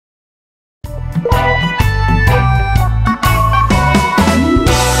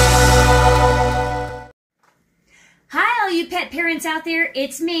pet parents out there,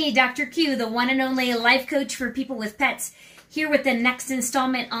 it's me, Dr. Q, the one and only life coach for people with pets, here with the next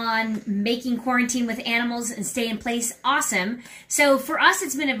installment on making quarantine with animals and stay in place awesome. So for us,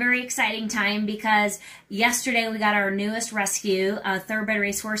 it's been a very exciting time because yesterday we got our newest rescue, a thoroughbred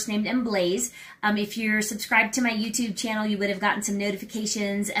racehorse named Emblaze. If you're subscribed to my YouTube channel, you would have gotten some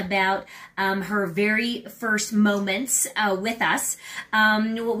notifications about her very first moments with us.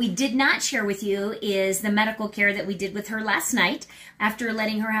 What we did not share with you is the medical care that we did with her last night. After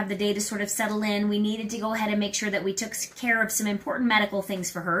letting her have the day to sort of settle in, we needed to go ahead and make sure that we took care of some important medical things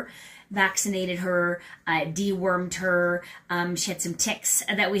for her. Vaccinated her, dewormed her, she had some ticks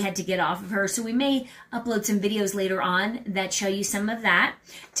that we had to get off of her. So we may upload some videos later on that show you some of that.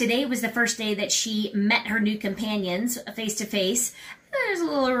 Today was the first day that she met her new companions face to face. It was a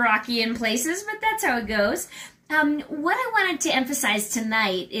little rocky in places, but that's how it goes. What I wanted to emphasize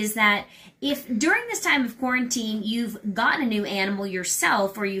tonight is that if during this time of quarantine you've gotten a new animal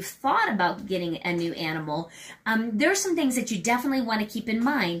yourself or you've thought about getting a new animal, there are some things that you definitely want to keep in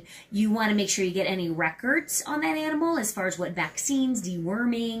mind. You want to make sure you get any records on that animal as far as what vaccines,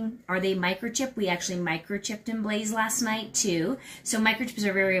 deworming, are they microchipped? We actually microchipped Emblaze last night too. So microchips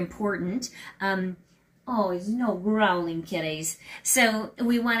are very important. Oh, there's no growling, kitties. So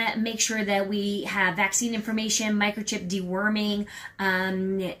we want to make sure that we have vaccine information, microchip, deworming.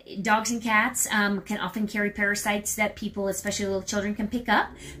 Dogs and cats can often carry parasites that people, especially little children, can pick up.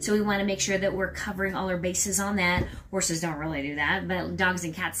 So we want to make sure that we're covering all our bases on that. Horses don't really do that, but dogs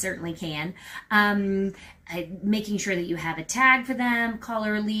and cats certainly can. Making sure that you have a tag for them,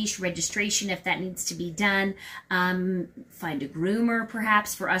 collar, leash, registration if that needs to be done. Find a groomer,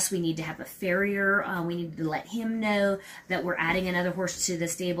 perhaps. For us, we need to have a farrier. We need to let him know that we're adding another horse to the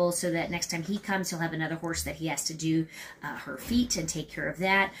stable so that next time he comes, he'll have another horse that he has to do her feet and take care of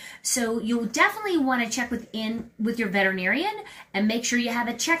that. So you'll definitely want to check with your veterinarian and make sure you have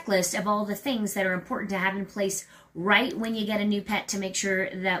a checklist of all the things that are important to have in place right when you get a new pet to make sure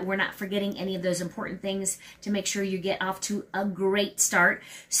that we're not forgetting any of those important things to make sure you get off to a great start.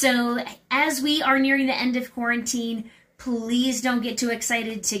 So as we are nearing the end of quarantine, please don't get too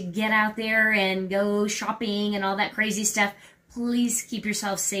excited to get out there and go shopping and all that crazy stuff. Please keep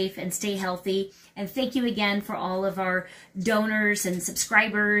yourself safe and stay healthy. And thank you again for all of our donors and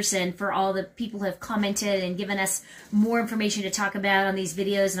subscribers and for all the people who have commented and given us more information to talk about on these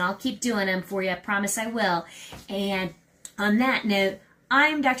videos. And I'll keep doing them for you. I promise I will. And on that note,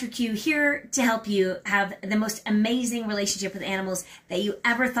 I'm Dr. Q here to help you have the most amazing relationship with animals that you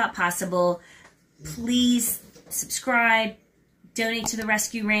ever thought possible. Please subscribe, donate to the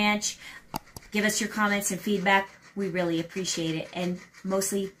ResqRanch, give us your comments and feedback. We really appreciate it. And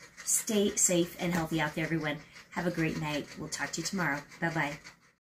mostly, stay safe and healthy out there, everyone. Have a great night. We'll talk to you tomorrow. Bye-bye.